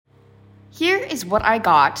Here is what I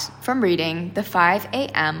got from reading the 5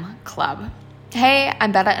 a.m. Club. Hey,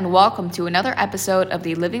 I'm Betta, and welcome to another episode of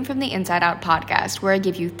the Living from the Inside Out podcast, where I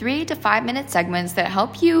give you 3 to 5 minute segments that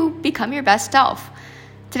help you become your best self.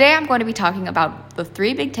 Today, I'm going to be talking about the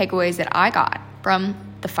 3 big takeaways that I got from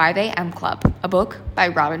the 5 a.m. Club, a book by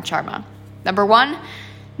Robin Sharma. Number 1,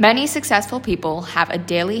 many successful people have a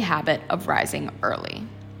daily habit of rising early.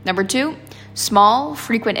 Number 2, small,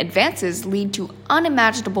 frequent advances lead to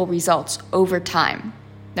unimaginable results over time.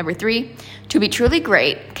 Number 3, to be truly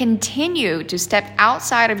great, continue to step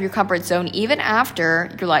outside of your comfort zone even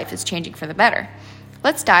after your life is changing for the better.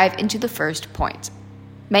 Let's dive into the first point.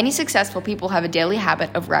 Many successful people have a daily habit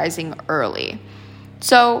of rising early.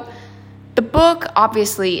 So, the book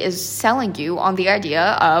obviously is selling you on the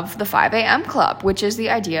idea of the 5 a.m. Club, which is the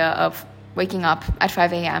idea of waking up at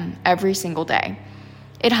 5 a.m. every single day.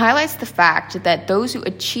 It highlights the fact that those who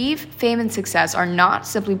achieve fame and success are not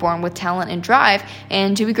simply born with talent and drive,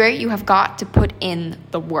 and to be great, you have got to put in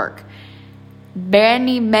the work.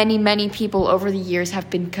 Many people over the years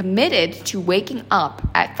have been committed to waking up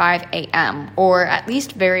at 5 a.m., or at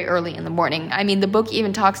least very early in the morning. I mean, the book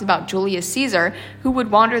even talks about Julius Caesar, who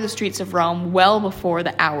would wander the streets of Rome well before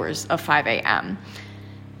the hours of 5 a.m.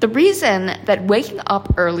 The reason that waking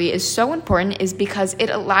up early is so important is because it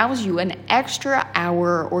allows you an extra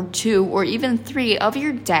hour or 2 or even 3 of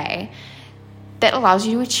your day that allows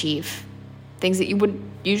you to achieve things that you would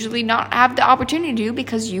usually not have the opportunity to do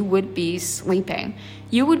because you would be sleeping.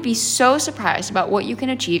 You would be so surprised about what you can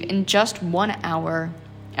achieve in just 1 hour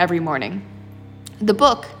every morning. The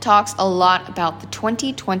book talks a lot about the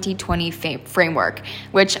 20-20-20 framework,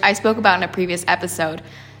 which I spoke about in a previous episode.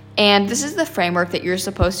 And this is the framework that you're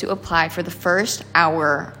supposed to apply for the first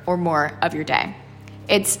hour or more of your day.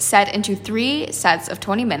 It's set into 3 sets of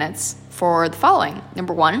 20 minutes for the following.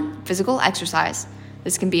 Number 1, physical exercise.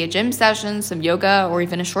 This can be a gym session, some yoga, or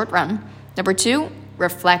even a short run. Number 2,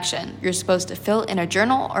 reflection. You're supposed to fill in a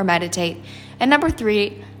journal or meditate. And number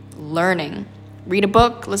 3, learning. Read a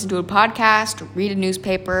book, listen to a podcast, read a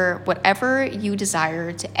newspaper, whatever you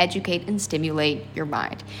desire to educate and stimulate your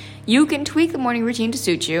mind. You can tweak the morning routine to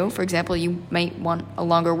suit you. For example, you might want a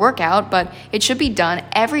longer workout, but it should be done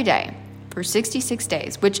every day for 66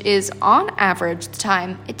 days, which is on average the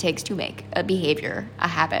time it takes to make a behavior a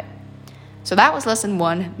habit. So that was lesson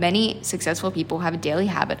 1. Many successful people have a daily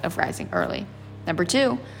habit of rising early. Number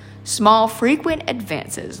 2, small, frequent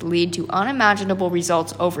advances lead to unimaginable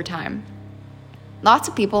results over time. Lots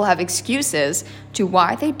of people have excuses to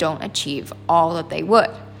why they don't achieve all that they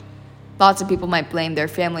would. Lots of people might blame their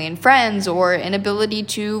family and friends or inability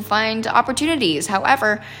to find opportunities.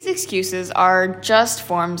 However, these excuses are just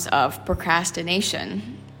forms of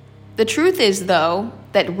procrastination. The truth is, though,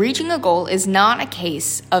 that reaching a goal is not a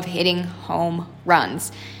case of hitting home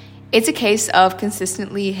runs. It's a case of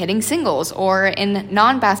consistently hitting singles, or in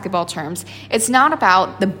non-basketball terms, it's not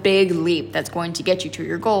about the big leap that's going to get you to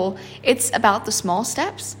your goal. It's about the small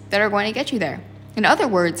steps that are going to get you there. In other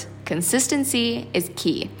words, consistency is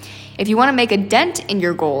key. If you want to make a dent in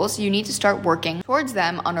your goals, you need to start working towards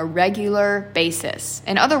them on a regular basis.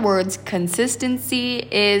 In other words, consistency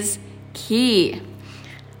is key.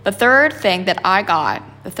 The third thing that I got,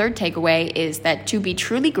 the third takeaway, is that to be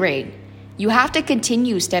truly great, you have to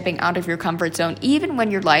continue stepping out of your comfort zone even when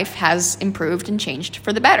your life has improved and changed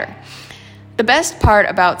for the better. The best part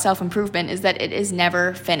about self-improvement is that it is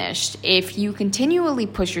never finished. If you continually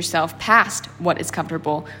push yourself past what is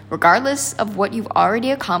comfortable, regardless of what you've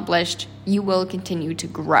already accomplished, you will continue to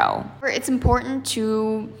grow. It's important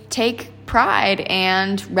to take pride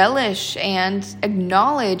and relish and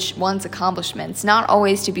acknowledge one's accomplishments, not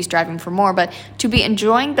always to be striving for more, but to be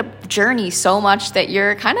enjoying the journey so much that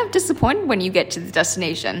you're kind of disappointed when you get to the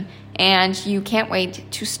destination and you can't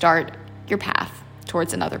wait to start your path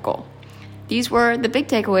towards another goal. These were the big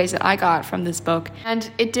takeaways that I got from this book,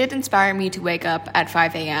 and it did inspire me to wake up at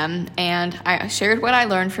 5 a.m., and I shared what I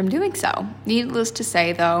learned from doing so. Needless to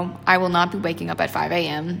say, though, I will not be waking up at 5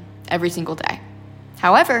 a.m. every single day.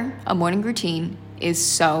 However, a morning routine is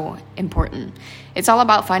so important. It's all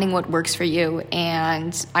about finding what works for you,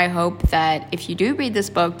 and I hope that if you do read this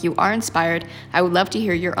book, you are inspired. I would love to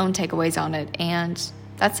hear your own takeaways on it, and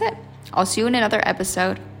that's it. I'll see you in another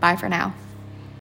episode. Bye for now.